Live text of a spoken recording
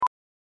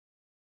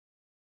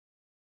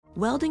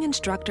Welding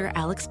instructor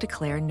Alex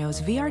DeClaire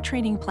knows VR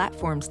training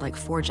platforms like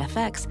Forge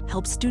FX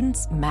help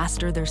students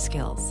master their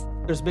skills.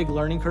 There's a big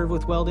learning curve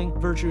with welding.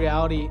 Virtual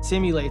reality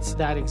simulates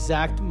that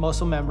exact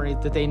muscle memory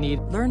that they need.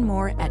 Learn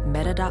more at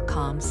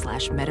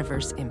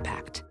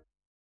meta.com/metaverseimpact.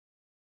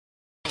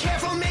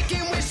 Careful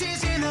making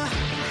wishes in the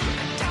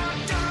dark,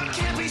 dark,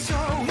 can't be so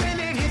when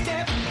they hit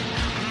that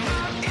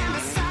mark in the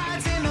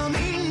sides in the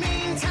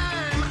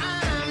meantime,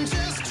 I'm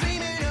just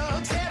dreaming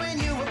of tearing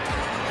you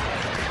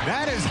apart.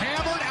 That is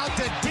hammered out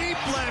to deep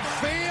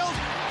left field.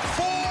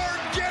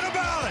 Forget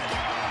about it.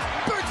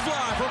 Big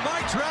fly from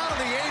Mike Trout, and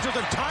the Angels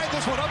have tied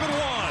this one up at 1.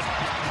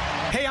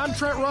 Hey, I'm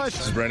Trent Rush.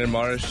 This is Brandon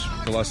Marsh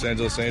for Los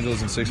Angeles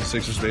Angels and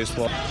 66ers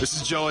baseball. This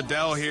is Joe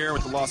Adele here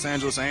with the Los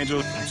Angeles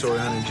Angels. I'm Torrey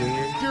Hunter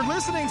Jr. You're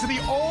listening to the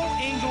All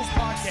Angels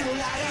podcast.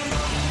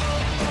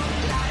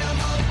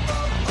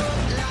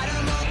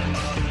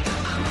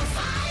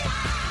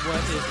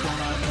 What is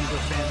going on,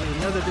 Angels fans? It's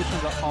another edition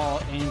of the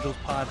All Angels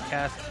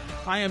podcast.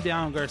 I am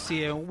Down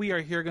Garcia, and we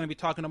are here going to be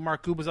talking to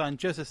Mark Gubi in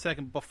just a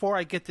second. Before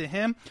I get to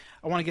him,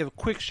 I want to give a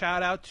quick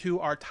shout out to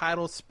our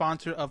title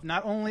sponsor of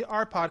not only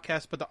our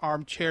podcast, but the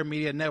Armchair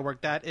Media Network.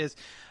 That is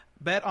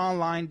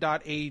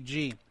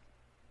betonline.ag.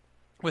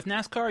 With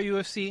NASCAR,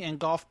 UFC, and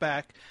golf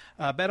back,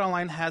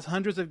 BetOnline has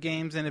hundreds of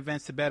games and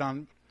events to bet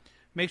on.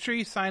 Make sure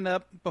you sign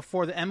up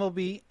before the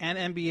MLB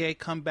and NBA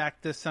come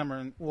back this summer.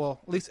 And, well,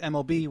 at least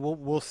MLB,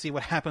 we'll see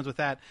what happens with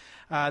that.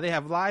 They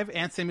have live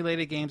and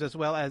simulated games as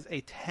well as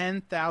a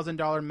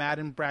 $10,000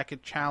 Madden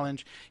Bracket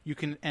Challenge you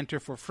can enter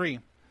for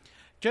free.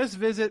 Just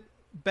visit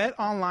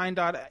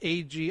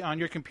betonline.ag on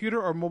your computer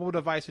or mobile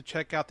device to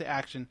check out the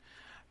action.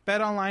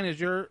 BetOnline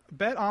is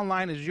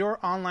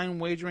your online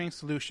wagering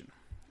solution.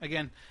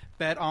 Again,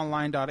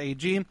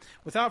 betonline.ag.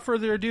 Without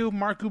further ado,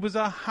 Mark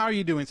Gubi, how are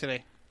you doing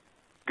today?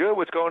 Good.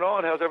 What's going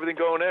on? How's everything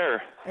going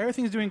there?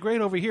 Everything's doing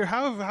great over here.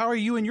 How are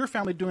you and your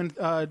family doing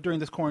during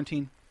this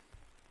quarantine?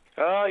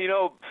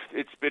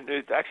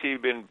 It's actually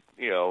been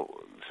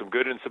some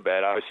good and some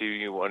bad. Obviously,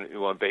 you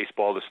want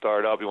baseball to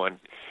start up. You want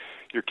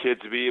your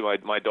kids to be.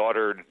 My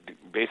daughter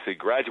basically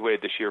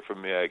graduated this year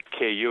from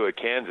KU at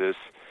Kansas,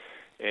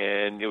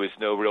 and it was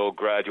no real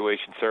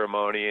graduation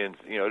ceremony. And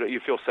you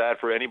feel sad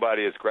for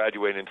anybody that's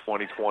graduating in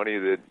 2020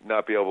 to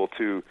not be able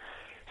to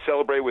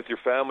celebrate with your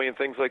family and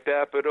things like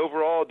that. But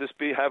overall, just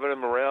having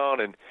them around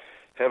and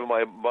having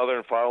my mother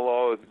and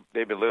father-in-law,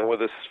 they've been living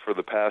with us for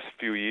the past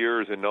few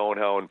years, and knowing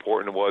how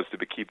important it was to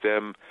keep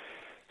them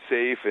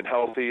safe and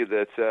healthy,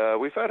 that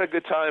we've had a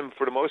good time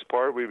for the most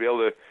part. We've been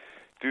able to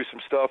do some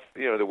stuff.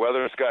 The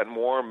weather has gotten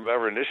warm.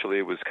 Remember, initially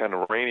it was kind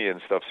of rainy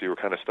and stuff, so you were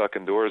kind of stuck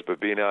indoors.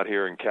 But being out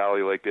here in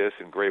Cali like this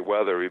in great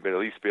weather, we've been at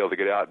least be able to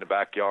get out in the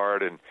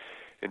backyard and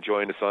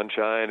enjoying the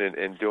sunshine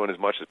and doing as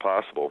much as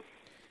possible.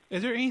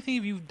 Is there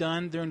anything you've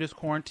done during this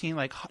quarantine,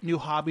 like new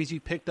hobbies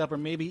you picked up, or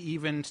maybe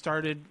even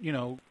started,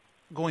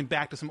 going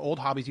back to some old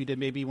hobbies you did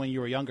maybe when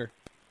you were younger?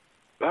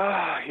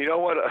 You know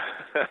what?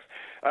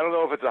 I don't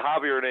know if it's a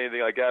hobby or anything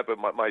like that, but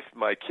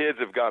my kids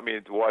have got me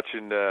into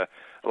watching a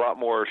lot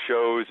more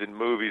shows and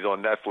movies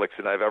on Netflix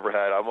than I've ever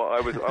had. I'm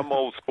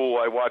old school.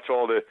 I watch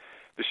all the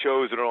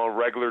shows that are on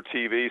regular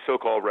TV,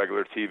 so-called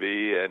regular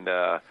TV, and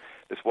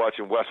just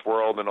watching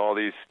Westworld and all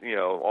these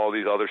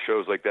other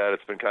shows like that.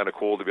 It's been kind of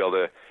cool to be able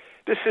to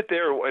just sit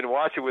there and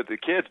watch it with the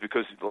kids,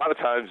 because a lot of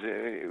times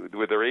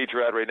with their age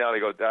they're at right now, they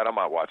go, "Dad, I'm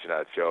not watching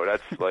that show.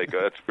 That's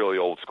that's really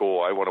old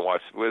school. I want to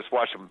watch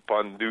some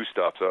fun new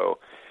stuff." So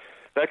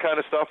that kind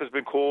of stuff has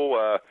been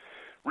cool.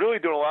 Really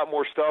doing a lot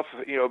more stuff.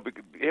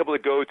 Able to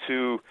go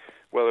to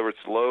whether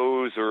it's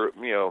Lowe's or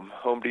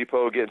Home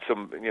Depot, getting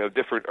some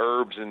different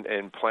herbs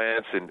and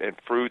plants and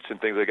fruits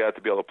and things like that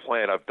to be able to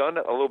plant. I've done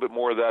a little bit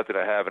more of that than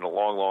I have in a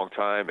long, long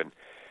time. And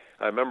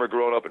I remember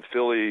growing up in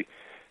Philly,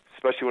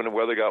 especially when the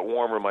weather got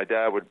warmer, my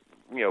dad would,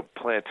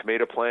 plant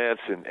tomato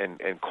plants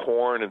and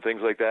corn and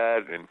things like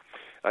that. And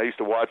I used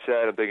to watch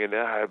that and thinking,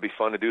 it'd be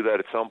fun to do that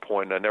at some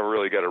point. And I never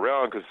really got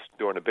around because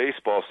during the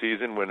baseball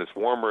season, when it's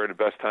warmer and the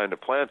best time to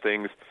plant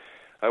things,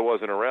 I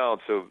wasn't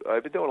around. So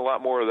I've been doing a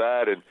lot more of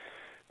that, and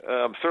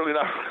I'm certainly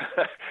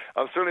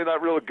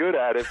not real good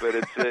at it, but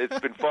it's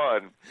been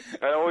fun.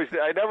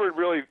 I never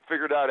really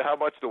figured out how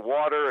much to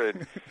water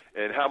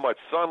and how much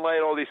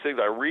sunlight, all these things.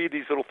 I read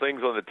these little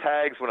things on the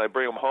tags when I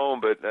bring them home,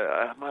 but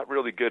I'm not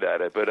really good at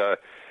it. But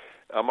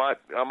I'm not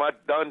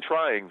done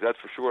trying, that's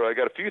for sure. I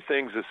got a few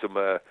things. There's some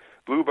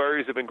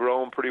blueberries have been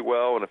growing pretty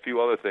well, and a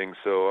few other things.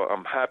 So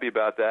I'm happy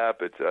about that.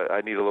 But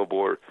I need a little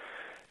more,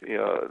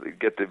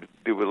 get to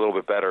do a little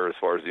bit better as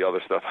far as the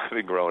other stuff I've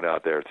been growing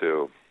out there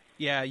too.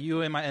 Yeah,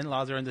 you and my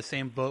in-laws are in the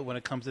same boat when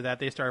it comes to that.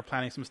 They started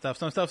planting some stuff.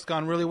 Some stuff's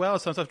gone really well.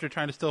 Some stuff they're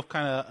trying to still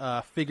kind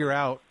of figure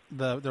out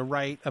the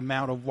right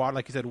amount of water,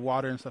 like you said,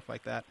 water and stuff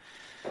like that.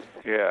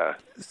 Yeah.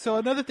 So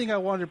another thing I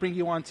wanted to bring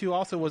you on to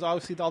also was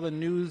obviously all the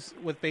news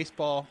with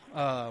baseball,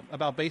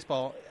 about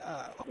baseball.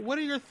 What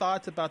are your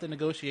thoughts about the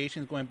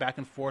negotiations going back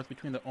and forth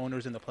between the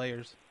owners and the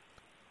players?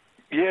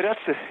 Yeah,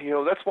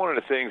 that's one of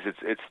the things.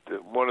 It's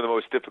one of the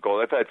most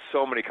difficult. I've had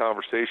so many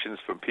conversations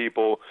from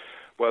people,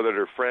 whether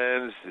they're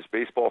friends, as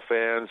baseball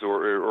fans,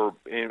 or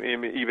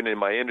even in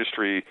my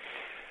industry,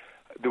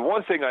 the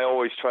one thing I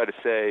always try to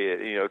say,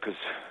 because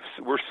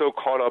we're so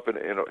caught up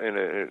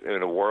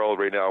in a world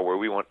right now where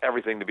we want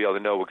everything to be able to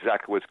know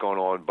exactly what's going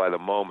on by the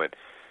moment.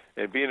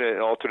 And being an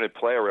alternate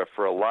player rep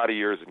for a lot of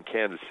years in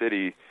Kansas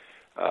City,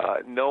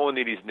 knowing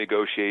that these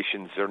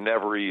negotiations are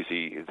never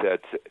easy,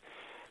 that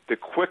the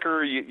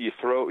quicker you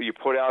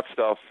put out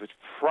stuff, it's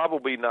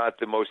probably not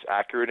the most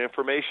accurate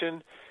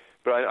information.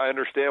 But I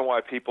understand why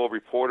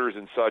reporters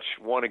and such,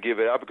 want to give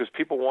it out, because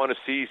people want to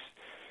see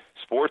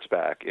sports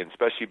back, and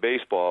especially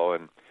baseball.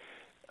 And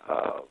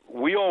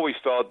we always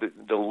felt that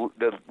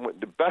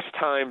the best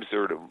times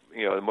or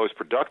the most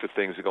productive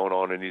things are going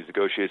on in these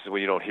negotiations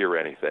when you don't hear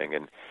anything.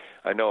 And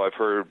I know I've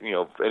heard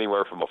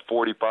anywhere from a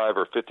 45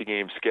 or 50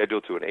 game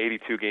schedule to an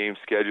 82 game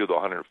schedule to a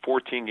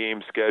 114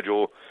 game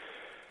schedule.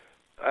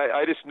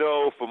 I just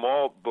know from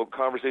all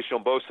conversation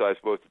on both sides,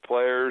 both the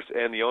players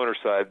and the owner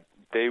side,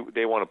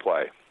 they want to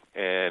play.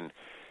 And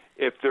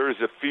if there's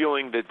a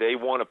feeling that they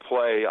want to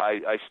play,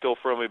 I still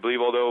firmly believe,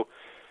 although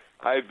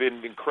I've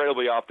been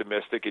incredibly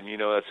optimistic, and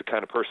that's the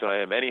kind of person I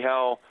am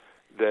anyhow,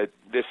 that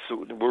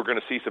we're going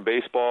to see some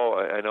baseball.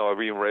 I know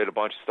I've even read a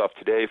bunch of stuff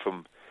today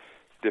from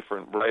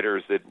different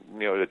writers that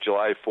the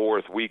July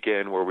 4th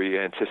weekend where we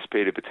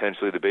anticipated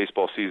potentially the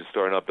baseball season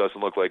starting up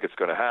doesn't look like it's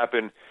going to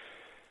happen.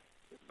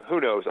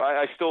 Who knows?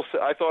 I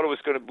thought it was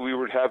we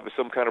would have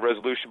some kind of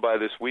resolution by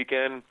this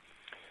weekend.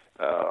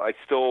 I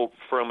still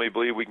firmly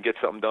believe we can get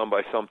something done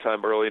by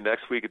sometime early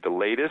next week at the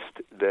latest,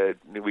 that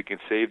we can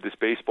save this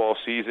baseball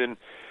season.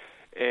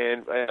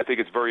 And I think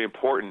it's very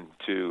important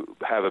to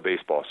have a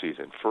baseball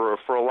season for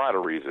a lot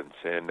of reasons.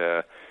 And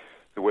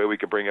the way we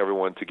can bring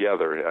everyone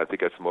together, I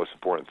think that's the most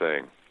important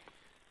thing.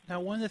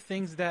 Now, one of the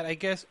things that I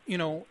guess,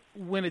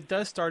 when it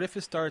does start, if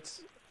it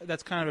starts,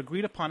 that's kind of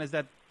agreed upon, is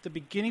that the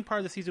beginning part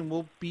of the season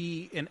will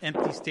be in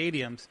empty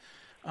stadiums.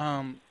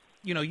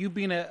 You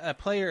being a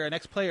player, an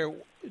ex-player,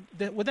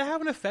 would that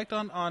have an effect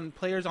on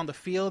players on the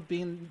field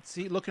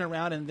looking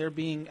around and there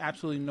being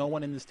absolutely no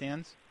one in the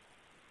stands?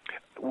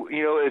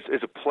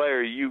 As a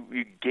player, you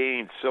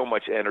gain so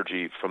much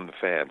energy from the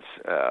fans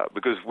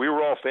because we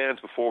were all fans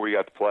before we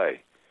got to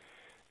play,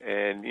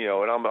 and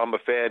I'm a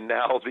fan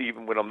now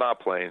even when I'm not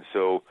playing.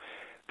 So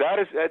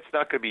that's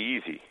not going to be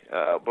easy.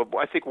 But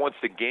I think once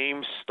the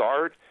games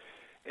start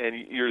and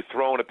you're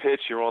throwing a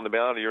pitch, you're on the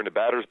mound, you're in the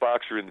batter's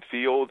box, you're in the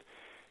field,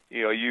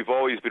 you've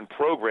always been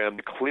programmed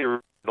to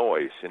clear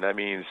noise, and that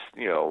means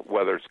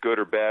whether it's good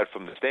or bad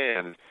from the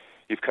stands,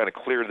 you've kind of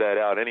cleared that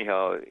out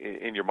anyhow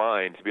in your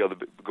mind to be able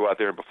to go out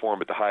there and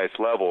perform at the highest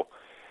level.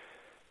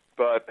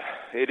 But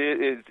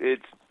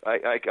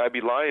I'd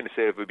be lying to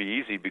say it would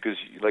be easy because,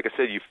 like I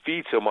said, you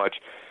feed so much.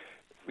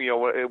 Whether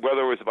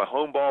it was at my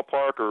home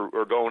ballpark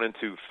or going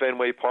into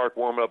Fenway Park,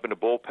 warming up in the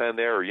bullpen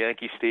there, or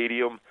Yankee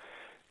Stadium,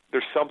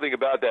 there's something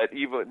about that.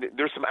 Even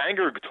there's some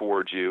anger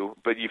towards you,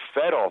 but you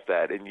fed off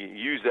that and you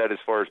use that as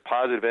far as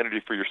positive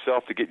energy for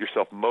yourself to get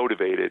yourself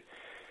motivated.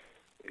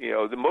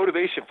 The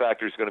motivation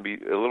factor is going to be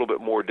a little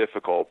bit more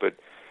difficult, but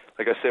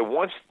like I said,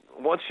 once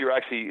you're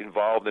actually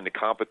involved in the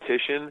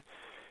competition,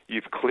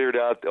 you've cleared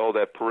out all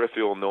that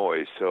peripheral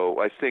noise.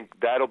 So I think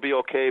that'll be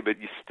okay, but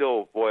you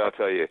still, boy, I'll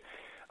tell you,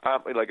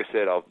 like I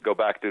said, I'll go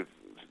back to,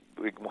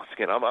 once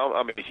again,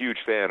 I'm a huge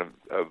fan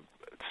of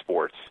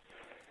sports,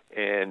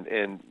 and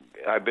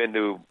I've been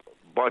to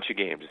a bunch of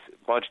games,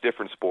 a bunch of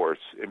different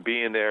sports, and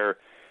being there,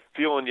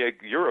 feeling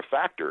you're a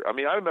factor. I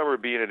mean, I remember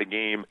being at a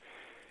game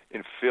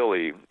in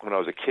Philly when I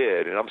was a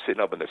kid, and I'm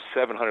sitting up in the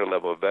 700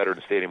 level of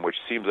Veterans Stadium, which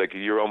seems like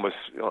you're almost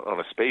on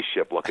a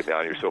spaceship looking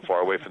down. You're so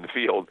far away from the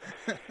field.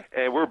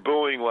 And we're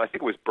booing, I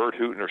think it was Bert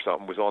Hooton or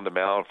something was on the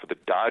mound for the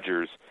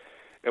Dodgers,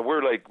 and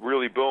we're like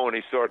really booing.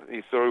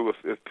 He threw a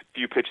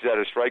few pitches out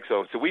of the strike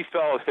zone. So we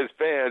felt as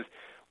fans,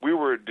 we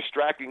were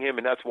distracting him,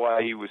 and that's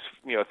why he was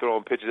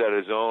throwing pitches out of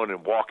his zone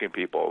and walking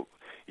people.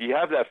 You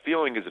have that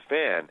feeling as a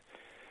fan.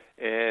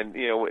 And,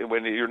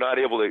 when you're not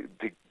able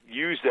to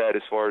use that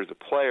as far as a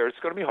player, it's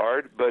going to be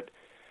hard. But,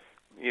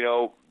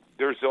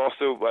 there's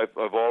also,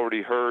 I've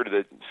already heard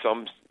that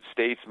some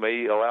states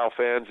may allow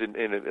fans and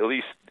at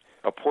least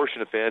a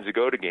portion of fans to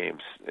go to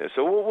games.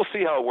 So we'll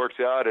see how it works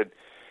out. And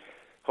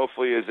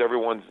hopefully, as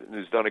everyone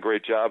has done a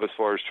great job as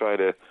far as trying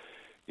to,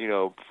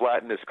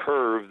 flatten this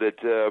curve,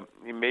 that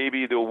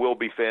maybe there will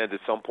be fans at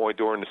some point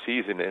during the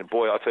season. And,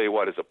 boy, I'll tell you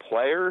what, as a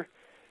player,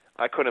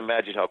 I couldn't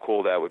imagine how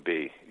cool that would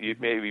be.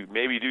 Maybe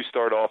you do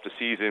start off the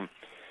season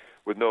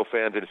with no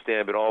fans in the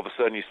stand, but all of a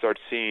sudden you start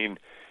seeing,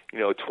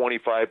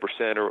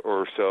 25%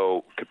 or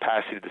so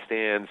capacity of the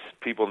stands,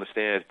 people in the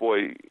stands.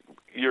 Boy,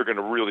 you're going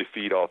to really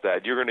feed off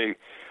that.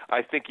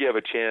 I think you have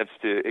a chance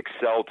to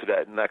excel to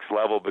that next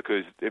level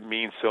because it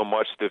means so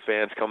much to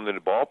fans coming to the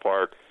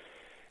ballpark,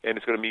 and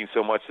it's going to mean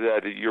so much to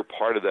that you're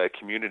part of that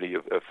community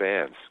of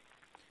fans.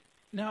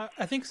 Now,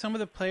 I think some of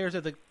the players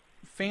of the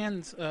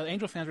fans,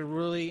 Angel fans, were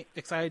really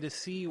excited to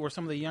see were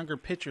some of the younger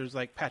pitchers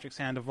like Patrick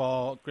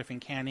Sandoval, Griffin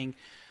Canning.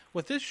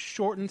 With this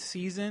shortened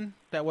season,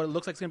 that what it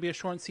looks like is going to be a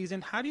shortened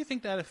season, how do you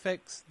think that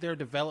affects their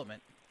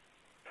development?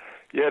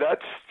 Yeah,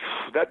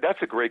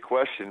 that's a great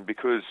question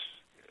because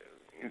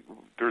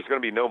there's going to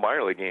be no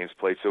minor league games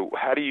played. So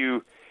how do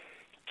you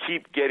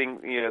keep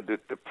getting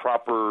the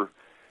proper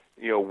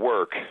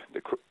work,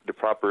 the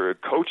proper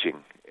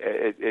coaching.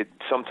 It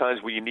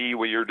sometimes when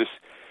you're just,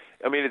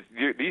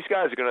 these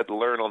guys are going to have to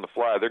learn on the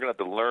fly. They're going to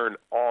have to learn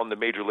on the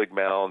major league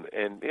mound,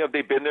 and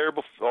they've been there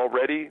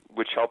already,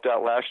 which helped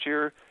out last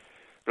year.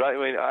 But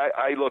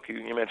I look.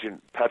 You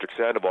mentioned Patrick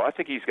Sandoval. I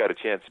think he's got a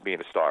chance of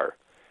being a star.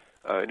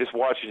 And just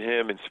watching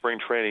him in spring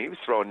training, he was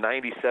throwing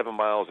 97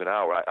 miles an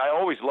hour. I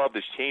always loved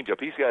his changeup.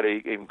 He's got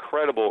an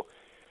incredible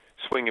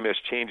swing and miss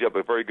changeup,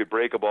 a very good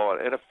breaker ball,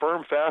 and a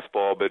firm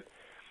fastball. But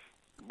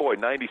boy,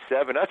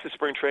 97, that's a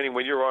spring training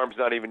when your arm's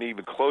not even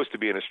close to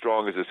being as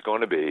strong as it's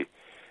going to be.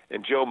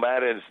 And Joe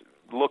Maddon's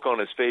look on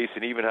his face,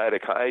 and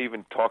I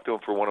even talked to him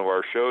for one of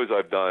our shows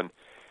I've done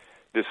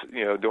this,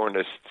 during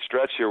this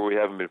stretch here where we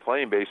haven't been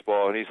playing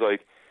baseball, and he's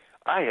like,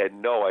 I had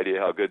no idea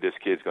how good this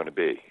kid's going to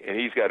be, and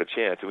he's got a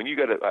chance. And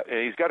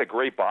he's got a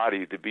great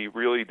body to be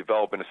really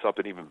developing into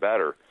something even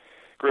better.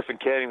 Griffin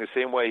Canning, the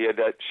same way, he had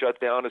that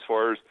shutdown as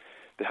far as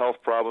the health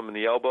problem in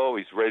the elbow.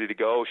 He's ready to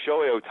go.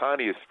 Shohei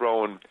Ohtani is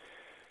throwing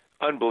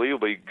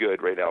unbelievably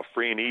good right now,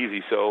 free and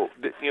easy. So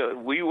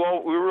we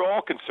were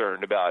all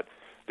concerned about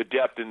the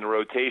depth in the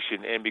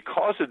rotation, and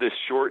because of this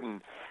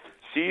shortened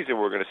season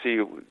we're going to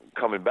see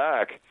coming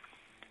back,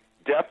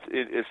 depth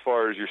as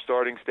far as your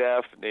starting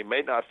staff, they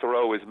may not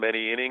throw as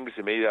many innings,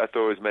 they may not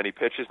throw as many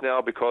pitches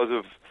now because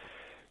of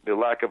the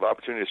lack of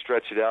opportunity to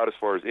stretch it out as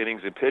far as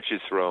innings and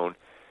pitches thrown.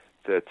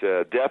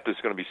 That depth is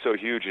going to be so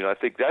huge, and I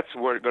think that's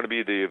where it's going to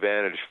be the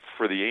advantage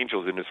for the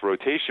Angels in this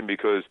rotation,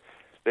 because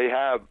they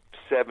have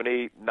 7,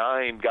 8,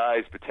 9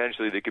 guys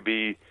potentially that could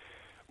be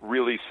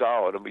really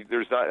solid.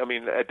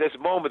 At this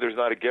moment, there's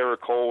not a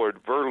Garrett Cole or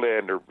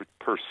Verlander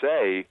per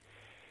se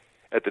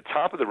at the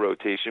top of the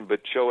rotation,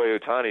 but Shohei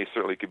Ohtani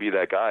certainly could be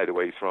that guy the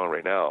way he's throwing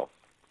right now.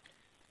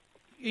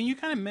 And you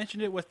kind of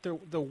mentioned it with the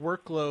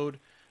workload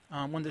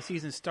when the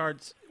season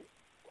starts.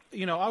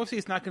 Obviously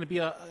it's not going to be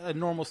a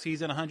normal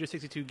season,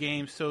 162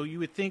 games, so you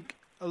would think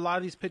a lot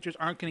of these pitchers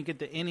aren't going to get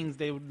the innings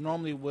they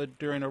normally would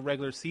during a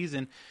regular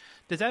season.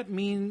 Does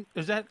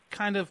that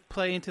kind of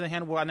play into the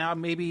hand? Well, now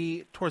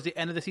maybe towards the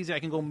end of the season I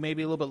can go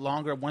maybe a little bit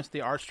longer once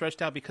they are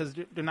stretched out, because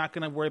they're not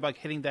going to worry about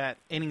hitting that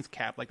innings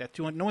cap like that.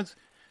 No one's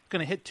going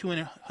to hit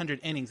 200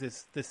 innings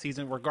this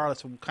season,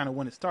 regardless of kind of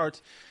when it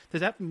starts.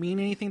 Does that mean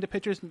anything to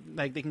pitchers?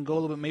 Like they can go a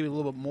little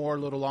bit more, a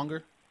little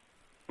longer?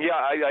 Yeah,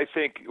 I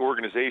think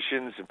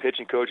organizations and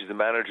pitching coaches and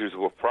managers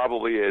will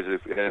probably,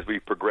 as we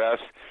progress,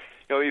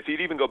 if you'd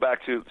even go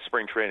back to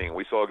spring training,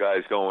 we saw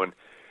guys going,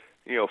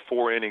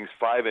 4 innings,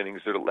 5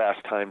 innings, their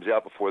last times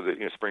out before the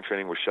spring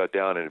training was shut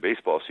down and the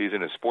baseball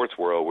season and sports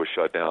world was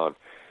shut down.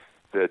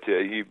 That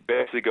you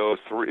basically go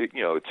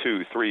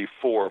 2, 3,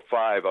 4,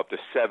 5, up to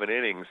 7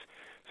 innings.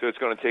 So it's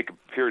going to take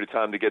a period of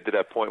time to get to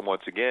that point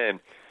once again.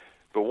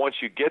 But once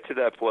you get to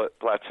that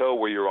plateau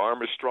where your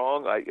arm is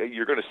strong,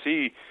 you're going to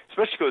see,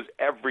 especially because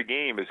every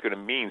game is going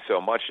to mean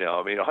so much now.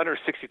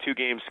 162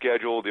 game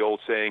schedule, the old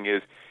saying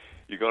is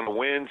you're going to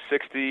win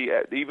 60,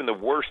 even the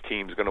worst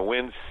team is going to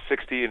win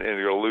 60 and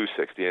you're going to lose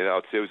 60. And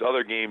it's those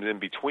other games in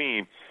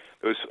between,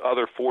 those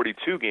other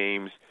 42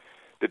 games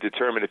that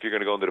determine if you're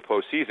going to go into the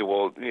postseason.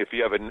 Well, if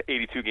you have an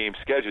 82-game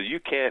schedule, you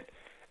can't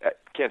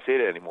say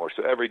that anymore.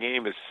 So every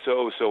game is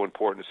so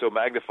important, so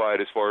magnified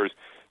as far as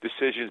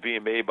decisions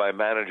being made by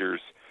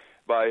managers,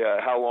 by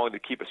how long to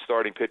keep a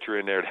starting pitcher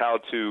in there, how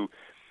to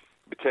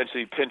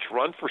potentially pinch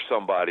run for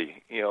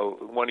somebody.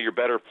 One of your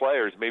better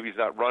players, maybe he's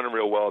not running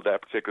real well at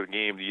that particular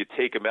game. Do you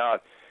take him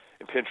out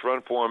and pinch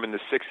run for him in the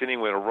 6th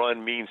inning when a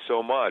run means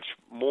so much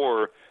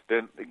more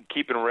than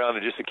keeping him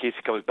around just in case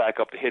he comes back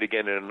up to hit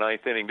again in the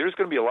 9th inning? There's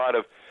going to be a lot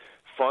of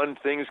fun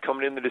things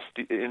coming into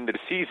the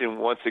season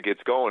once it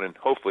gets going, and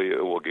hopefully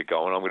it will get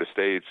going. I'm going to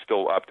stay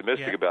still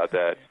optimistic about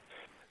that.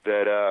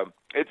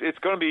 It's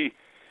going to be.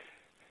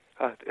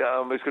 I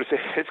was going to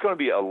say it's going to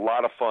be a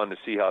lot of fun to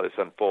see how this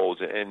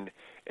unfolds, and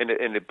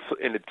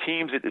the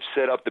teams that have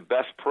set up the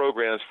best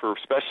programs for,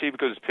 especially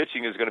because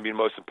pitching is going to be the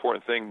most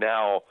important thing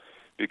now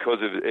because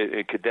of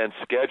a condensed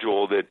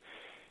schedule. That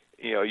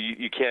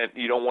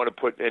you don't want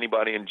to put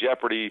anybody in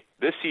jeopardy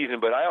this season,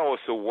 but I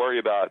also worry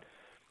about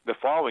the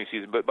following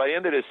season. But by the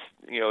end of this,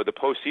 the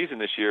postseason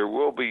this year,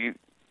 we'll be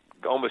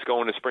almost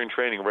going to spring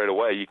training right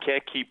away. You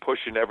can't keep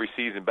pushing every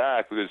season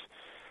back because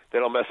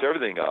that'll mess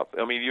everything up.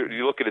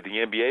 You look at it, the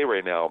NBA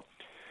right now,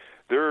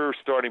 they're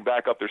starting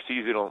back up their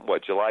season on,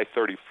 July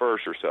 31st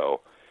or so.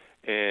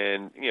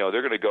 And,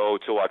 they're going to go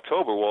till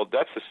October. Well,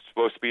 that's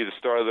supposed to be the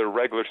start of their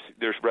regular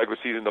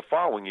season the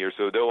following year,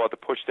 so they'll have to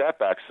push that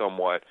back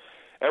somewhat.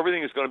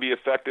 Everything is going to be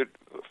affected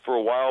for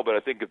a while, but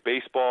I think if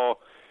baseball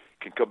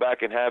can come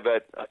back and have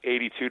that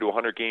 82 to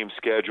 100 game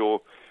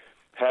schedule,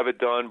 have it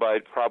done by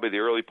probably the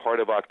early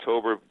part of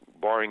October,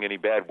 barring any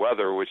bad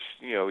weather, which,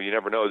 you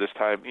never know this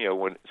time,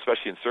 when,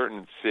 especially in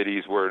certain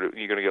cities where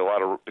you're going to get a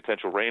lot of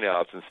potential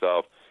rainouts and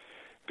stuff,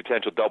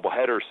 potential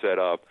doubleheaders set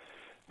up,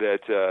 that,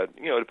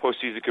 the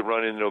postseason could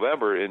run in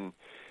November. And,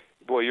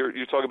 boy, you're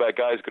talking about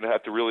guys going to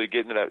have to really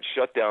get into that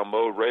shutdown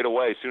mode right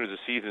away as soon as the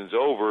season's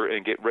over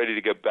and get ready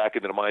to get back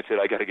into the mindset,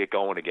 I got to get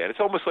going again. It's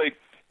almost like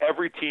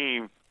every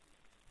team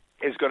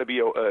is going to be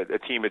a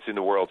team that's in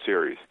the World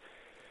Series.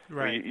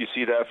 Right. You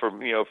see that from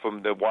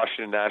the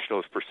Washington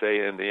Nationals per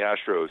se and the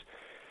Astros.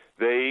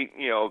 They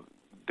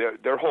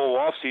their whole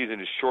off season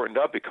is shortened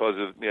up because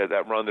of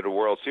that run to the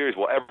World Series.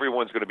 Well,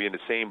 everyone's going to be in the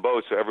same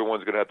boat, so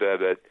everyone's going to have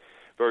that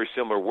very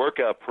similar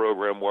workout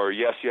program where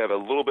yes, you have a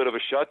little bit of a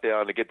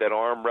shutdown to get that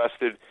arm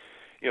rested.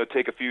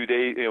 Take a few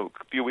days, a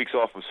few weeks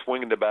off from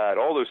swinging the bat,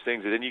 all those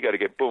things, and then you got to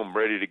get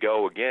ready to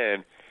go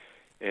again.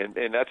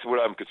 And that's what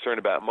I'm concerned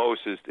about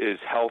most is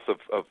health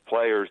of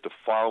players the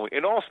following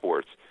in all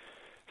sports.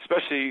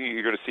 Especially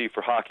you're going to see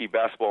for hockey,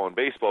 basketball, and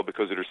baseball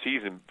because of their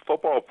season.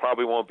 Football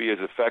probably won't be as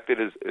affected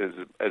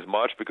as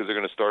much because they're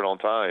going to start on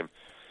time.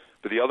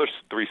 But the other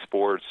three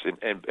sports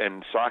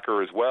and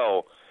soccer as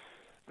well,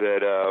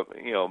 that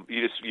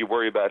you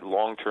worry about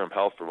long-term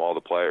health from all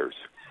the players.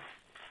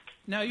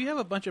 Now you have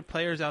a bunch of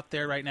players out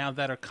there right now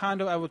that are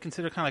I would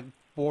consider kind of like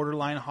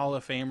borderline Hall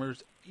of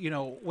Famers.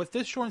 With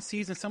this short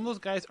season, some of those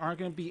guys aren't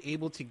going to be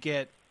able to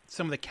get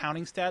some of the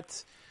counting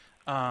stats.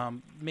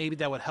 Maybe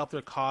that would help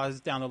their cause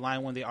down the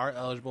line when they are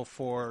eligible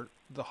for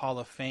the Hall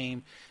of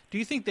Fame. Do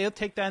you think they'll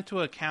take that into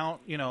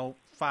account,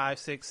 5,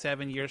 6,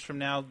 7 years from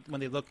now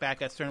when they look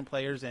back at certain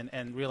players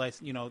and realize,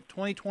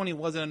 2020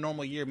 wasn't a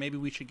normal year. Maybe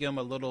we should give them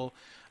a little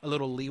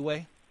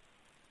leeway?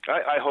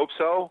 I hope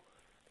so,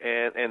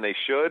 and they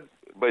should.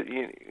 But,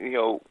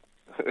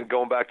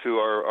 going back to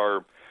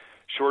our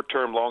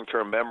short-term,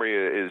 long-term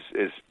memory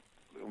is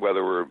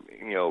whether we're,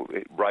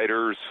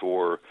 writers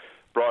or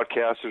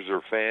broadcasters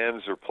or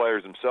fans or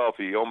players themselves,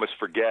 you almost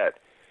forget.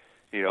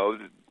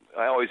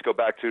 I always go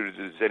back to,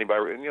 does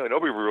anybody,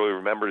 nobody really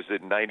remembers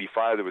that in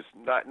 95 there was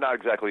not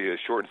exactly a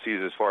shortened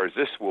season as far as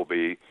this will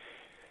be.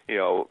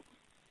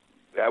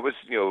 That was,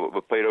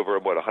 played over,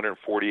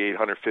 148,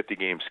 150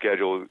 game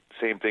schedule.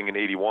 Same thing in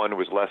 81, there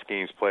was less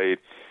games played.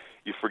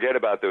 You forget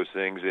about those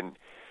things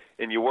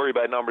and you worry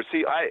about numbers.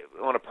 See,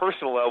 on a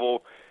personal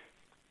level,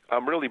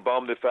 I'm really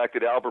bummed the fact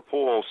that Albert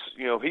Pujols,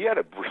 he had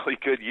a really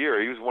good year.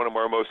 He was one of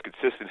our most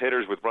consistent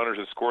hitters with runners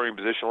in scoring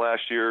position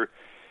last year.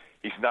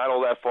 He's not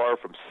all that far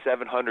from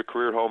 700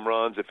 career home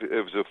runs. If it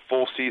was a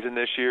full season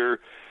this year,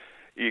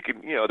 you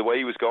can, the way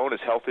he was going, as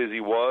healthy as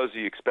he was,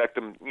 you expect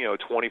him,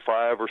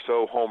 25 or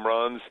so home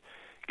runs,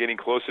 getting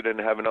closer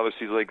to have another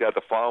season like that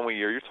the following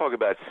year. You're talking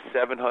about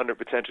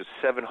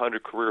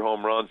 700 career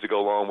home runs to go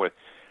along with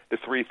the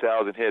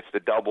 3,000 hits, the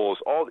doubles.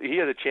 He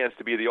has a chance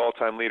to be the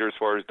all-time leader as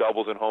far as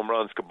doubles and home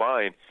runs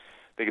combined.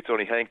 I think it's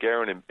only Hank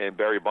Aaron and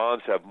Barry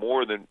Bonds have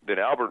more than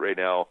Albert right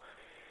now.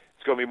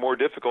 It's going to be more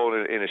difficult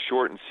in a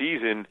shortened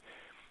season,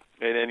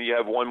 and then you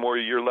have one more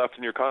year left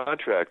in your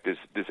contract.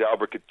 Does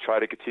Albert try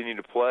to continue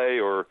to play,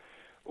 or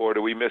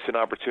do we miss an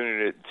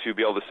opportunity to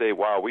be able to say,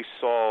 wow, we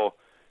saw,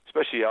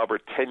 especially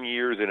Albert, 10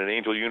 years in an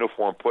Angel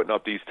uniform putting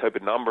up these type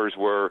of numbers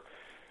where,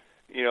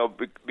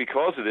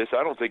 because of this,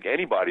 I don't think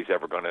anybody's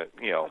ever going to,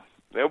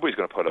 nobody's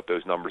going to put up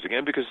those numbers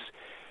again because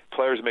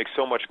players make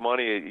so much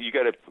money. You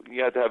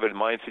have to have a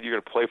mindset you're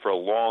going to play for a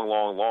long,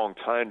 long, long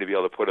time to be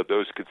able to put up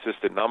those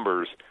consistent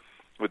numbers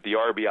with the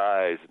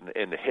RBIs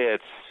and the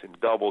hits and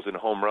doubles and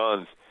home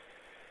runs.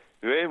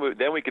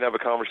 Then we can have a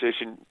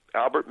conversation.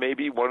 Albert may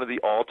be one of the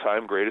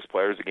all-time greatest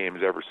players the game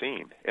has ever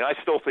seen, and I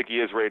still think he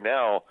is right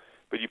now.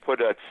 But you put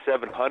that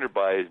 700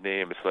 by his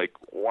name, it's like,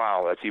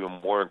 wow, that's even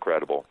more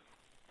incredible.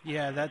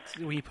 Yeah, that's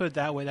when you put it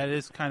that way. That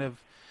is kind of,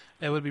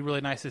 it would be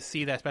really nice to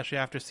see that, especially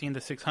after seeing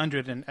the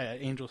 600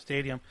 at Angel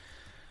Stadium.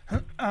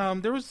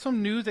 There was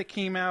some news that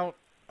came out,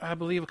 I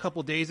believe, a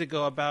couple days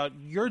ago about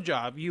your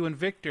job, you and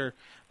Victor.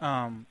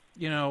 When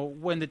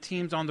the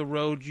team's on the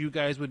road, you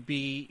guys would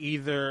be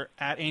either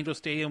at Angel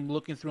Stadium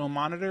looking through a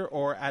monitor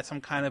or at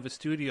some kind of a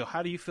studio.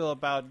 How do you feel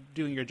about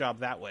doing your job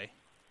that way?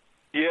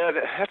 Yeah,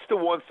 that's the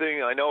one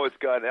thing I know it's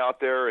gotten out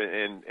there,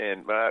 and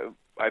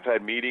I've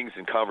had meetings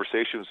and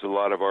conversations with a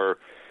lot of our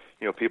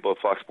people at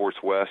Fox Sports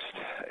West,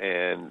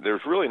 and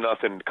there's really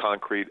nothing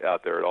concrete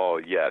out there at all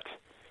yet.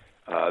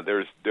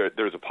 There's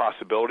a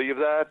possibility of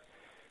that.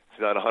 It's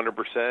not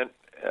 100%.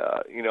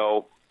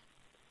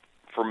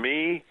 For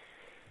me,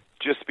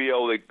 just to be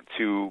able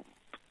to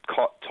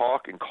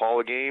talk and call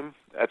a game,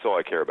 that's all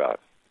I care about.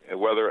 And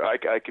whether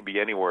I could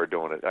be anywhere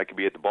doing it. I could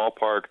be at the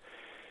ballpark,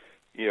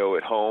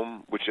 at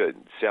home, which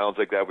sounds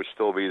like that would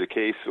still be the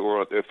case,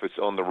 or if it's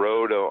on the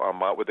road,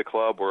 I'm out with the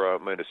club, or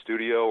I'm in a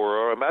studio,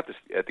 or I'm at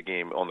the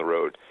game on the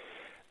road.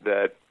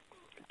 That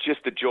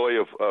just the joy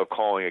of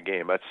calling a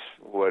game, that's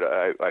what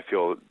I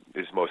feel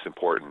is most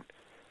important.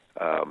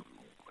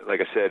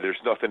 Like I said,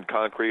 there's nothing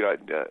concrete.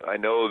 I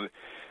know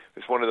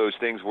it's one of those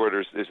things where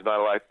there's not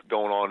a lot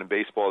going on in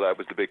baseball. That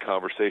was the big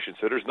conversation.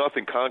 So there's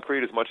nothing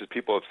concrete. As much as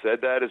people have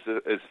said that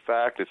as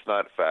fact, it's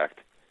not fact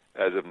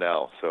as of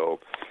now. So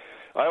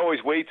I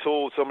always wait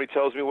till somebody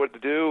tells me what to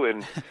do,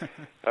 and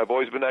I've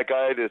always been that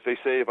guy that if they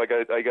say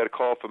I got a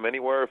call from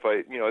anywhere,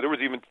 there was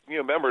even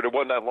remember it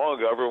wasn't that long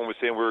ago everyone was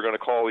saying we were going to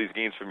call these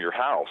games from your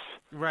house,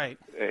 right?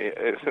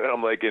 And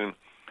I'm like, and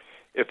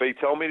if they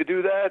tell me to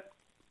do that,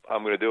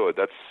 I'm going to do it.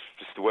 That's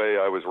just the way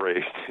I was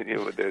raised.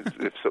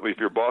 If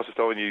your boss is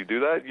telling you to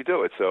do that, you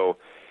do it. So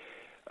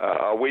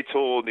I'll wait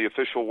till the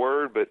official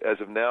word, but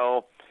as of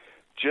now,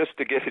 just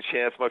to get a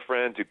chance, my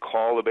friend, to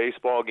call a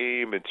baseball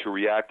game and to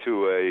react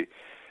to a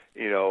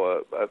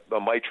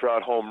Mike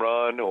Trout home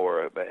run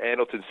or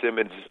Andrelton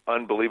Simmons'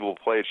 unbelievable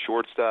play at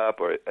shortstop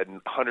or a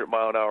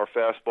 100-mile-an-hour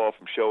fastball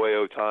from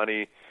Shohei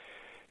Ohtani,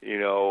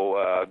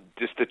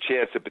 just a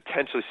chance to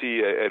potentially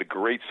see a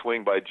great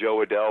swing by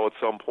Joe Adele at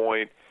some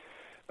point,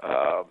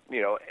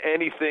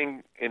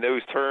 anything in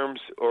those terms,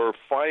 or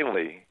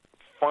finally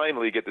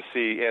get to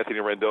see Anthony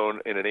Rendon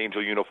in an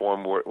Angel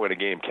uniform when a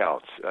game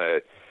counts.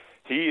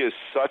 He is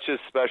such a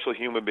special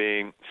human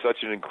being,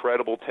 such an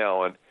incredible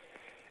talent.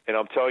 And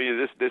I'm telling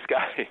you, this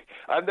guy,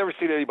 I've never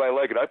seen anybody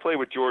like it. I played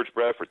with George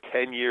Brett for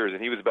 10 years,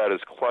 and he was about as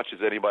clutch as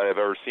anybody I've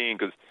ever seen,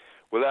 because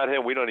without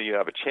him, we don't even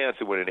have a chance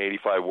to win an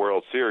 85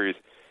 World Series.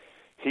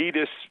 He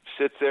just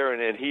sits there,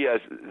 and he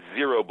has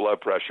zero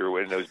blood pressure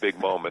in those big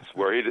moments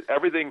where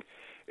everything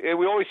 – and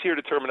we always hear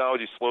the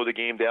terminology, slow the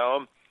game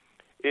down.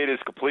 It is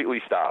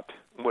completely stopped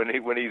when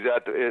he's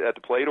at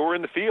the plate or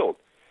in the field,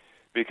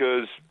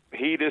 because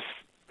he just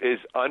is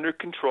under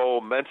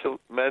control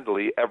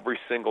mentally every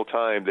single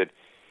time that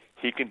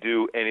he can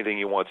do anything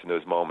he wants in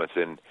those moments.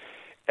 And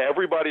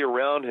everybody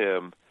around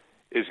him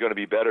is going to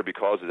be better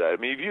because of that. I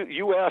mean, if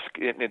you ask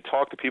and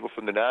talk to people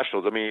from the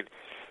Nationals, I mean,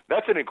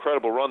 that's an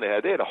incredible run they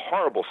had. They had a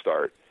horrible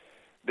start.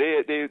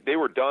 They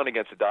were done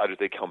against the Dodgers.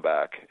 They come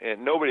back,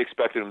 and nobody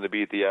expected them to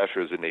beat the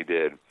Astros, and they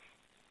did.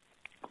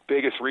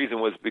 Biggest reason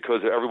was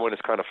because everyone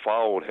has kind of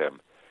followed him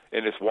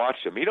and just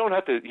watched him. You don't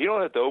have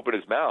to open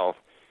his mouth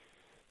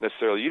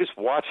necessarily. You just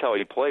watch how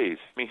he plays.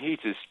 I mean, he's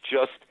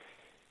just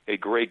a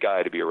great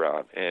guy to be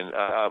around, and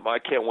I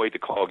can't wait to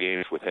call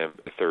games with him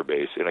at third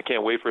base, and I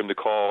can't wait for him to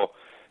call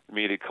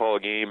a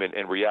game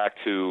and react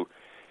to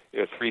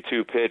a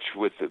 3-2 pitch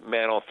with the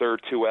man on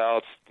third, 2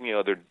 outs.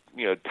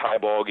 They're tie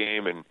ball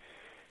game, and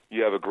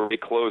you have a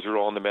great closer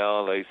on the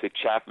mound, like say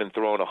Chapman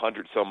throwing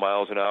 100-some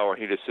miles an hour,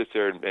 and he just sits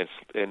there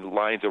and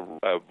lines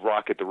a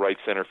rocket to right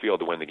center field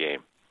to win the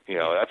game.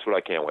 That's what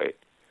I can't wait.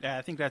 Yeah,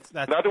 I think that's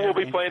not that we'll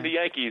be playing the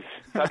Yankees.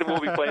 Not that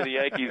we'll be playing the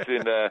Yankees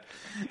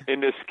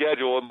in this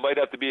schedule. It might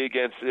have to be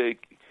against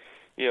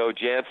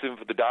Jansen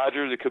for the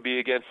Dodgers. It could be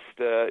against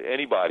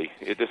anybody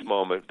at this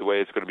moment, the way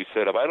it's going to be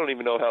set up. I don't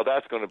even know how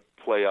that's going to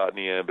play out in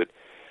the end, but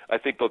I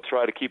think they'll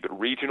try to keep it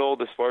regional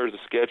as far as the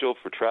schedule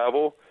for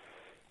travel.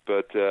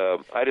 But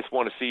I just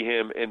want to see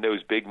him in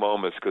those big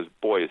moments because,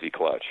 boy, is he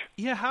clutch.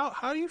 Yeah,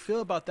 how do you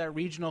feel about that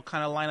regional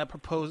kind of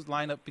proposed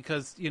lineup?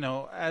 Because,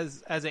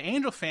 as an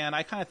Angel fan,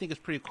 I kind of think it's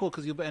pretty cool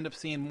because you'll end up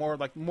seeing more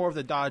of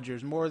the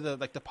Dodgers, more of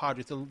the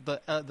Padres,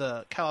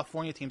 the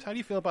California teams. How do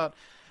you feel about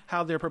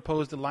how they're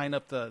proposed to line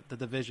up the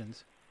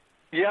divisions?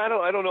 Yeah,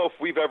 I don't know if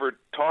we've ever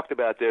talked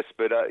about this,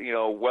 but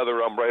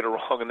whether I'm right or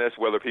wrong on this,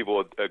 whether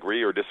people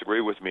agree or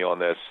disagree with me on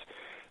this,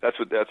 that's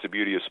the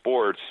beauty of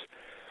sports.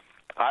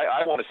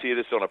 I want to see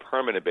this on a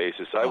permanent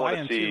basis. I want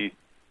to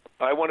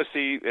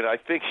see, and I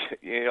think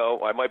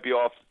I might be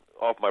off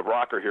my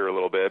rocker here a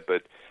little bit,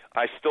 but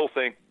I still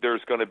think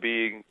there's going to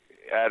be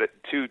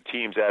 2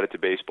 teams added to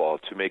baseball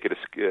to make it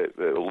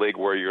a league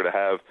where you're going to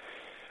have.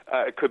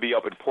 It could be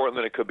up in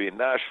Portland, it could be in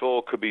Nashville,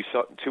 it could be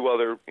 2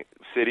 other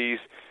cities.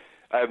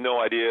 I have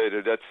no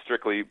idea. That's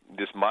strictly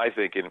just my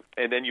thinking.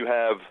 And then you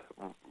have,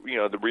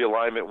 the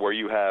realignment where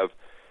you have,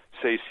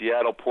 say,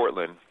 Seattle,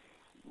 Portland,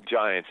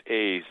 Giants,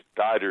 A's,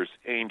 Dodgers,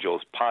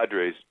 Angels,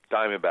 Padres,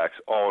 Diamondbacks,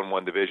 all in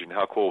one division.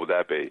 How cool would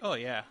that be? Oh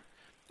yeah,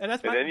 and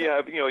then you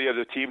have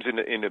the teams in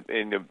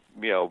the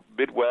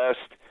Midwest,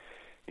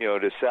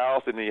 the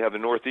South, and then you have the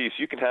Northeast.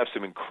 You can have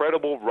some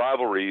incredible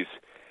rivalries.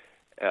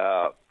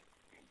 By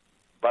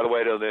the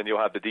way, then you'll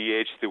have the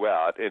DH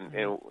throughout, and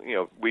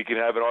we can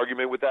have an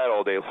argument with that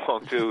all day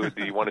long too.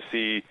 Do you want to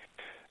see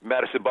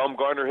Madison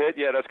Bumgarner hit?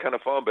 Yeah, that's kind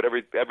of fun. But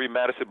every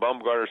Madison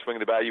Bumgarner swinging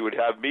the bat, you would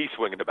have me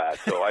swinging the bat.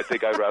 So I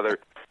think I'd rather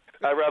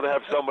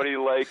have somebody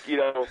like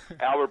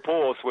Albert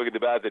Pujols swinging the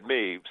bat than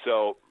me.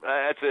 So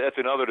that's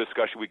another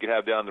discussion we can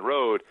have down the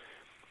road.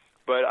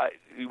 But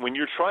when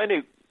you're trying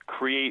to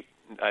create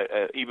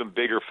an even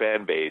bigger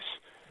fan base,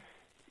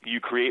 you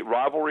create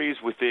rivalries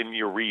within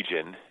your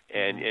region,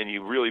 and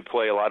you really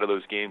play a lot of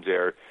those games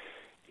there.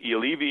 You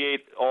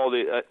alleviate all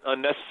the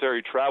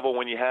unnecessary travel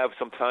when you have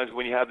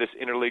this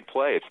interleague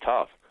play. It's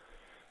tough.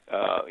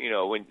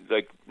 When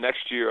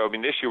next year,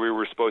 this year we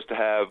were supposed to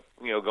have,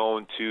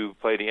 going to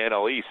play the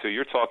NL East. So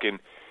you're talking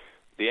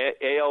the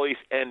AL East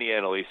and the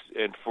NL East.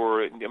 And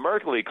for the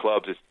American League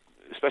clubs,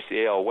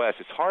 especially AL West,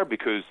 it's hard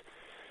because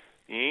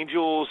the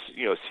Angels,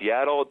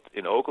 Seattle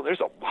and Oakland, there's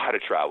a lot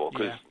of travel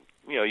because,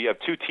 you have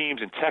 2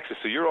 teams in Texas.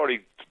 So you're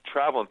already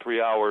traveling 3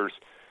 hours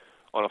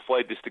on a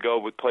flight just to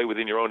go play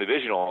within your own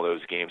division all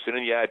those games. And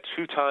then you add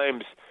 2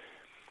 times,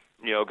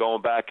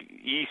 going back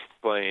east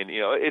playing,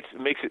 it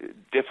makes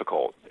it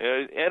difficult.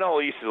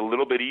 NL East is a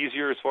little bit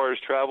easier as far as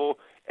travel.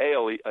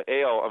 NL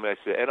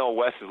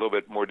West is a little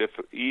bit more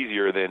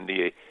easier than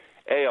the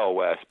AL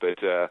West. But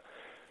if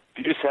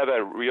you just have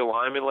that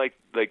realignment like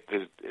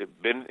has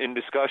been in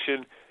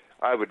discussion,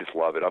 I would just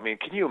love it.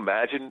 Can you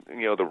imagine,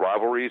 the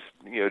rivalries,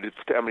 just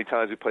how many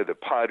times we played the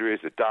Padres,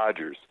 the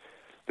Dodgers,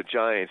 the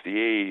Giants, the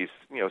A's,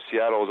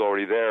 Seattle is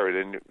already there,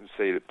 and then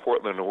say that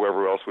Portland or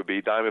whoever else would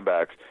be,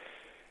 Diamondbacks.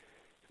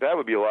 That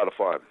would be a lot of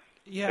fun.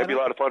 Yeah, that'd be a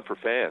lot of fun for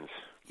fans.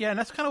 Yeah, and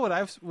that's kind of what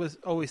I've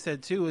always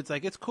said too. It's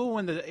like it's cool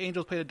when the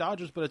Angels play the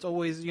Dodgers, but it's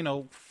always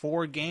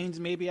 4 games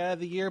maybe out of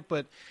the year.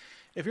 But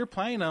if you're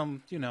playing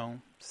them,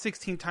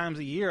 16 times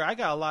a year, I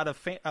got a lot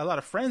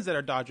of friends that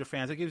are Dodger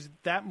fans. It gives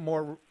that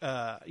more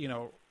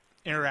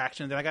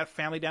interaction. Then I got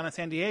family down in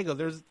San Diego.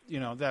 There's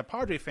that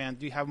Padre fans.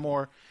 Do you have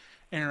more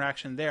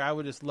interaction there? I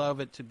would just love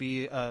it to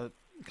be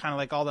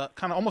kind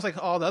of almost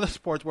like all the other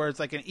sports where it's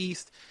like an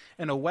East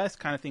and a West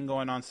kind of thing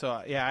going on.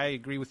 So yeah, I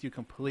agree with you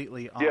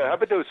completely. Yeah, how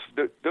about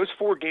those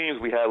 4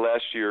 games we had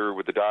last year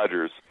with the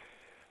Dodgers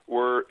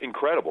were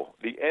incredible.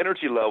 The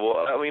energy level.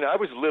 I mean, I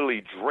was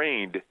literally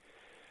drained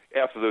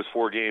after those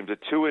 4 games. The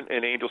 2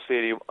 in Angel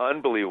Stadium,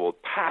 unbelievable,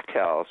 packed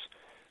house.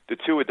 The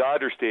 2 at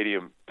Dodger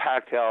Stadium,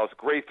 packed house.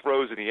 Great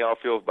throws in the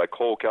outfield by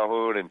Cole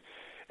Calhoun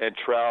and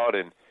Trout,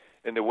 and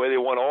the way they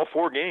won all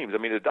 4 games. I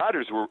mean, the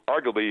Dodgers were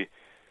arguably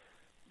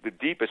the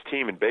deepest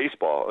team in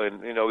baseball,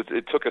 and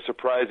it took a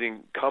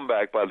surprising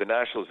comeback by the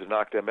Nationals to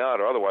knock them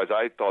out. Or otherwise,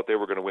 I thought they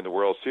were going to win the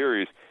World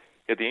Series.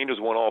 Yet the Angels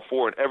won all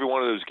 4, and every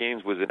one of those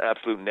games was an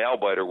absolute nail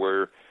biter.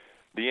 Where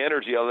the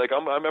energy, I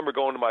remember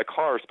going to my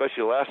car,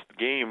 especially the last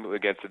game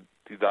against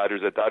the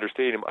Dodgers at Dodger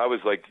Stadium. I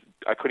was like,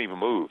 I couldn't even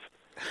move.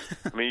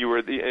 I mean, you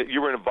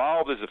were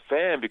involved as a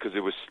fan because it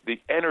was the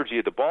energy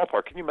at the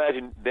ballpark. Can you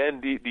imagine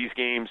then these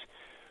games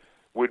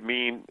would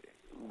mean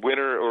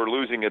winner or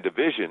losing a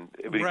division?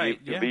 It'd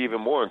be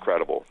even more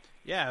incredible.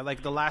 Yeah,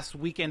 like the last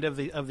weekend of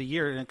the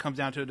year, and it comes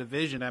down to a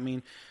division. I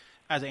mean,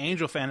 as an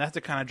Angel fan, that's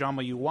the kind of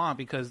drama you want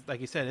because,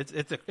 like you said,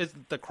 it's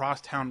the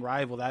crosstown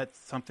rival. That's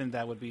something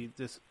that would be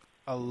just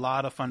a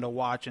lot of fun to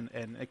watch and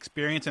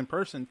experience in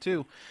person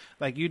too,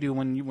 like you do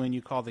when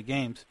you call the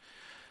games.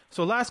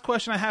 So last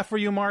question I have for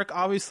you, Mark.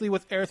 Obviously,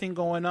 with everything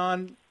going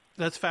on,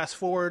 let's fast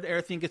forward.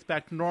 Everything gets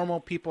back to normal.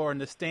 People are in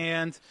the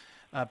stands.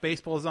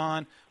 Baseball's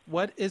on.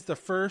 What is the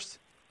first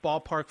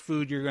ballpark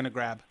food you're going to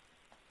grab?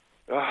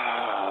 You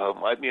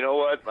know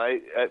what?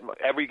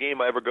 Every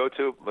game I ever go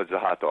to was a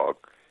hot dog.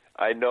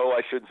 I know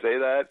I shouldn't say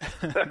that.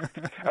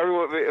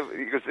 Everyone,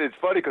 because it's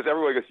funny because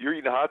everyone goes, "You're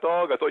eating a hot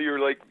dog?" I thought you were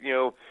like,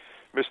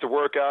 Mr.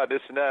 Workout,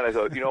 this and that. I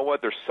thought, you know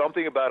what? There's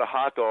something about a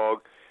hot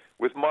dog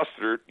with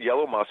mustard,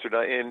 yellow mustard,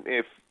 and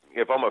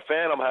if I'm a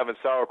fan, I'm having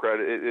sauerkraut.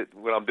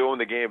 When I'm doing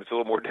the game, it's a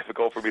little more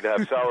difficult for me to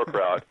have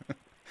sauerkraut.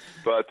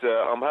 But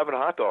I'm having a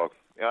hot dog.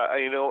 And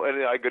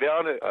I go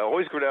down. I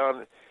always go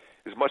down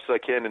as much as I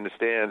can in the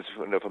stands.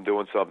 And if I'm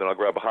doing something, I'll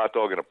grab a hot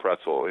dog and a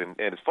pretzel. And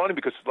it's funny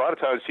because a lot of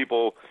times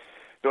people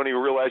don't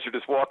even realize you're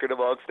just walking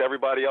amongst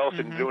everybody else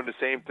and doing the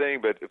same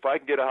thing. But if I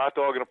can get a hot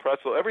dog and a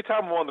pretzel, every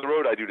time I'm on the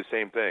road, I do the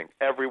same thing.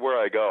 Everywhere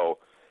I go,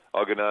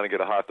 I'll go down and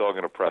get a hot dog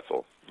and a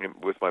pretzel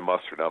with my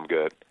mustard. I'm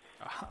good.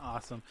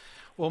 Awesome.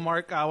 Well,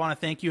 Mark, I want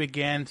to thank you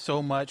again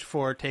so much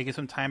for taking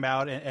some time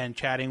out and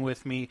chatting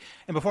with me.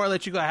 And before I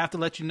let you go, I have to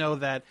let you know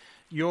that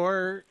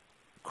your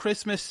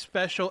Christmas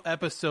special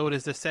episode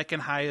is the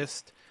second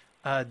highest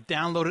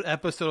downloaded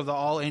episode of the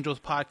All Angels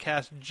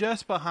podcast,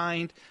 just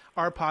behind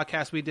our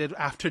podcast we did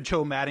after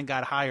Joe Madden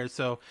got hired.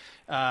 So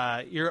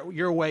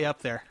you're way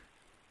up there.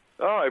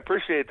 Oh, I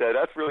appreciate that.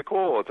 That's really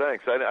cool.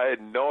 Thanks. I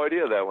had no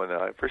idea that one.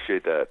 I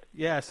appreciate that.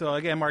 Yeah. So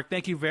again, Mark,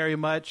 thank you very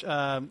much.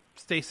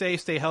 Stay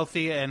safe, stay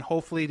healthy, and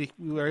hopefully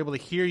we are able to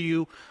hear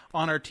you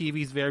on our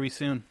TVs very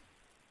soon.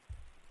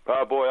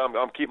 Oh boy,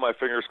 I'm keeping my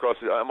fingers crossed.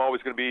 I'm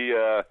always going to be.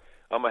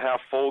 I'm a half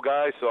full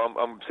guy, so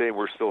I'm saying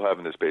we're still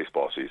having this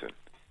baseball season.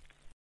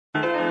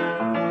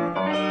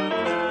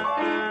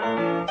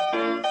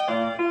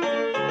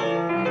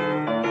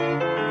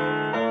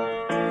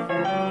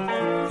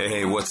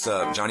 Hey, what's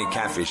up? Johnny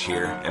Catfish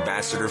here,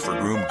 ambassador for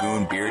Groom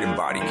Goon Beard and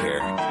Body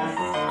Care.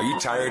 Are you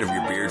tired of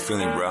your beard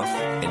feeling rough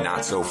and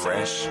not so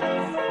fresh?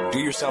 Do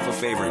yourself a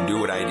favor and do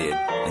what I did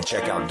and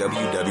check out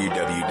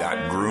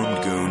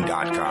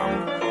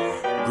www.groomgoon.com.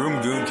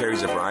 Groom Goon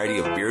carries a variety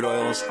of beard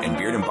oils and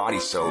beard and body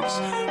soaps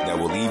that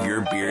will leave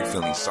your beard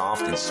feeling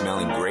soft and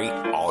smelling great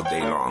all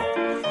day long.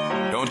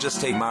 Don't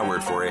just take my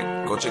word for it.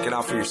 Go check it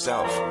out for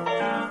yourself.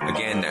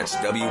 Again, that's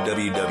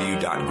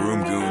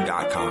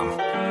www.groomgoon.com.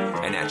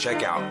 And at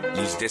checkout,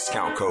 use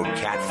discount code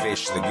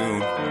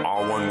CATFISHTheGoon,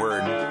 all one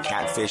word,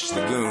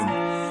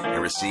 CATFISHTheGoon,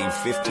 and receive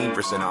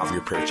 15% off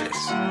your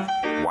purchase.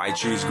 Why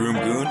choose Groom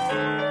Goon?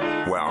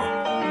 Well,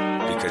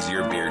 because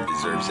your beard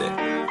deserves it.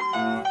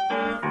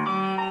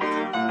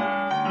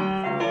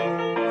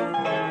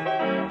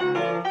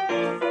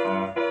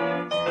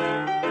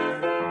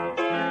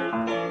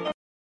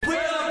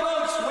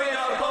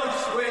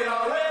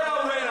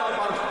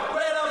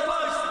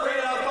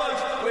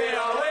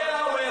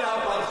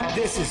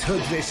 This is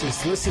Hood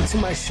Vicious. Listen to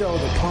my show,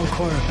 The Punk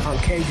Corner, on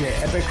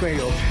KJ Epic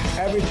Radio,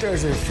 every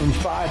Thursday from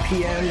 5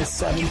 p.m. to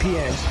 7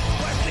 p.m.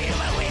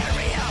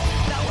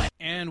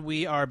 And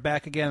we are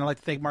back again. I'd like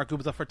to thank Mark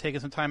Gubi for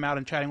taking some time out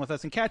and chatting with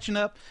us and catching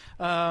up.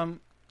 I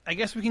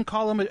guess we can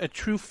call him a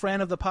true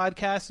friend of the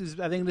podcast.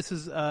 I think this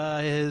is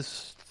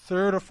his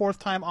third or fourth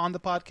time on the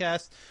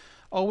podcast.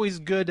 always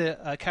good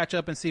to catch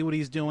up and see what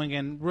he's doing,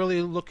 and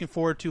really looking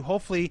forward to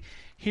hopefully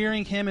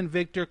hearing him and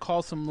Victor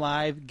call some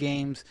live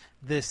games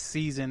this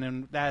season,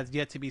 and that is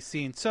yet to be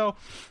seen. So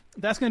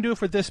that's going to do it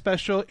for this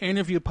special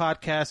interview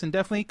podcast, and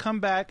definitely come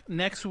back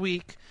next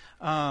week.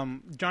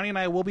 Johnny and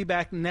I will be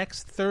back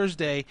next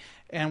Thursday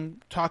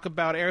and talk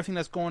about everything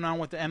that's going on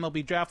with the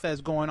MLB draft that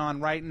is going on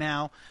right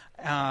now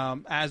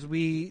as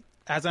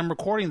I'm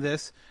recording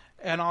this.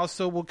 And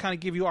also, we'll kind of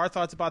give you our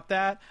thoughts about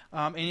that.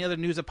 Any other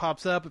news that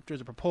pops up, if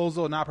there's a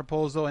proposal or not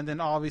proposal. And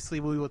then, obviously,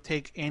 we will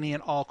take any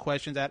and all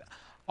questions at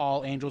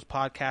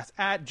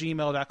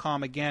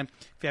allangelspodcast@gmail.com. Again,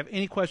 if you have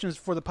any questions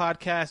for the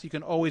podcast, you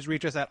can always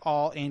reach us at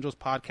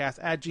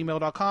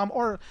allangelspodcast@gmail.com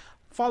or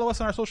follow us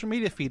on our social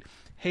media feed,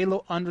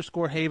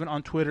 Halo_Haven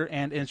on Twitter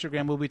and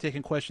Instagram. We'll be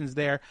taking questions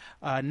there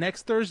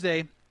next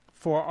Thursday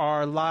for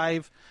our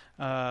live,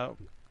 podcast.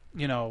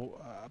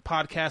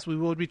 We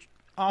will be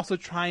also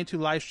trying to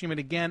live stream it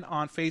again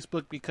on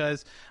Facebook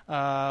because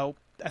I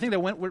think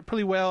that went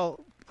pretty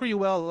well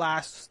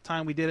last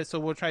time we did it, so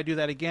we'll try to do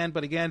that again.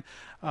 But again,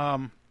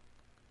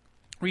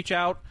 reach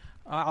out,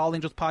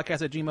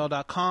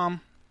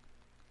 allangelspodcast@gmail.com.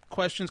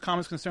 Questions,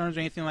 comments, concerns, or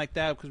anything like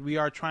that, because we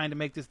are trying to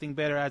make this thing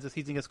better as the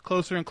season gets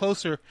closer and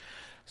closer.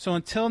 So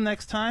until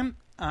next time,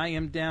 I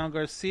am Dan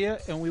Garcia,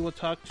 and we will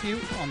talk to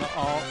you on the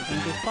All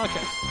Angels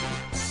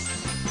Podcast.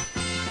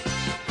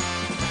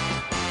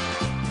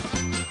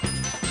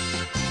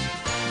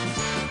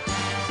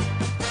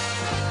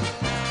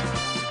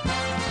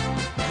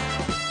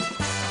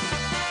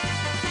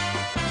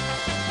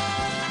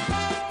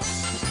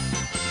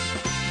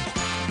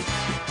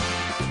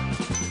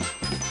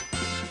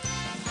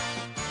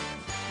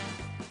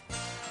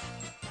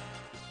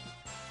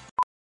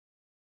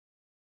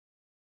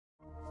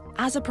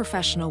 As a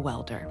professional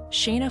welder,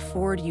 Shayna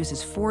Ford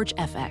uses Forge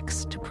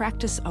FX to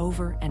practice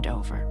over and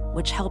over,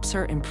 which helps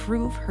her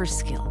improve her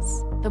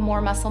skills. The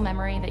more muscle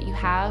memory that you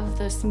have,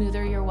 the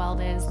smoother your weld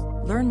is.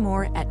 Learn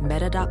more at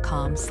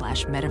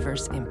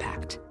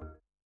meta.com/metaverseimpact.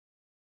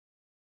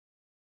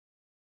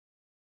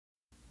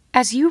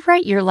 As you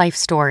write your life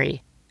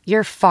story,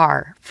 you're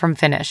far from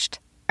finished.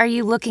 Are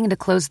you looking to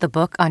close the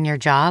book on your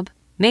job?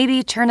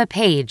 Maybe turn a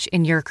page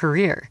in your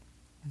career?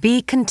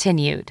 Be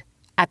continued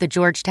at the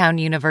Georgetown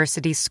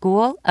University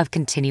School of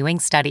Continuing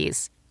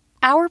Studies.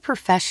 Our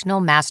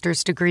professional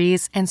master's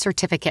degrees and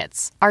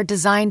certificates are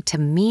designed to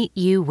meet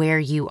you where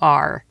you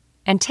are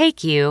and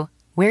take you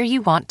where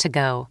you want to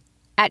go.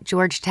 At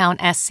Georgetown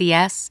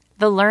SCS,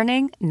 the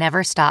learning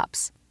never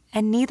stops,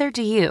 and neither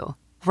do you.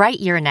 Write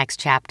your next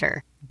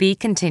chapter. Be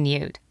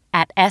continued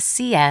at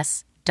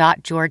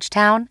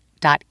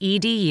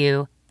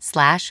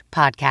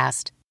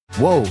scs.georgetown.edu/podcast.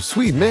 Whoa,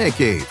 sweet man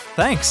cave.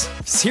 Thanks.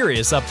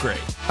 Serious upgrade.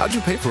 How'd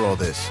you pay for all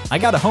this? I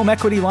got a home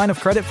equity line of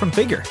credit from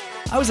Figure.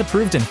 I was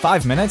approved in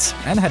 5 minutes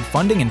and had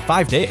funding in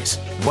 5 days.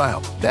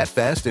 Wow, that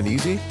fast and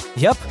easy?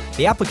 Yep.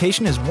 The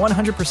application is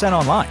 100%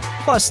 online.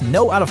 Plus,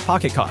 no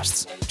out-of-pocket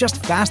costs.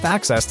 Just fast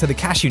access to the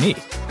cash you need.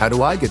 How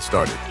do I get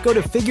started? Go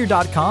to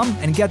Figure.com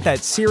and get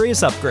that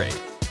serious upgrade.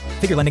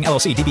 Figure Lending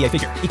LLC, DBA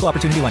Figure, Equal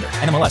Opportunity Lender,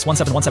 NMLS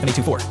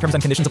 1717824. Terms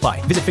and conditions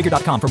apply. Visit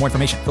Figure.com for more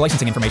information. For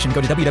licensing information,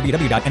 go to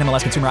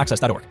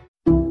www.nmlsconsumeraccess.org.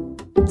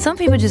 Some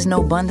people just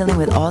know bundling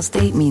with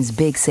Allstate means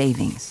big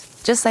savings.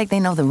 Just like they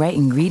know the right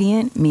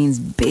ingredient means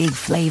big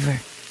flavor.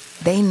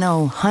 They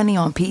know honey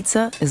on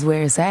pizza is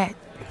where it's at.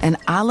 And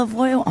olive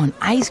oil on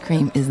ice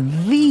cream is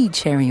the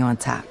cherry on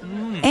top.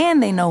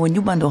 And they know when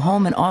you bundle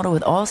home and auto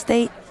with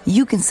Allstate,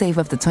 you can save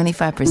up to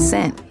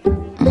 25%.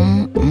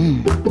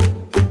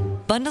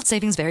 Bundled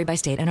savings vary by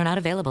state and are not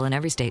available in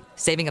every state.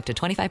 Saving up to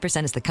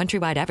 25% is the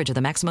countrywide average of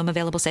the maximum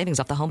available savings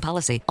off the home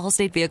policy.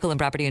 Allstate Vehicle and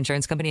Property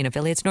Insurance Company and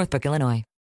Affiliates, Northbrook, Illinois.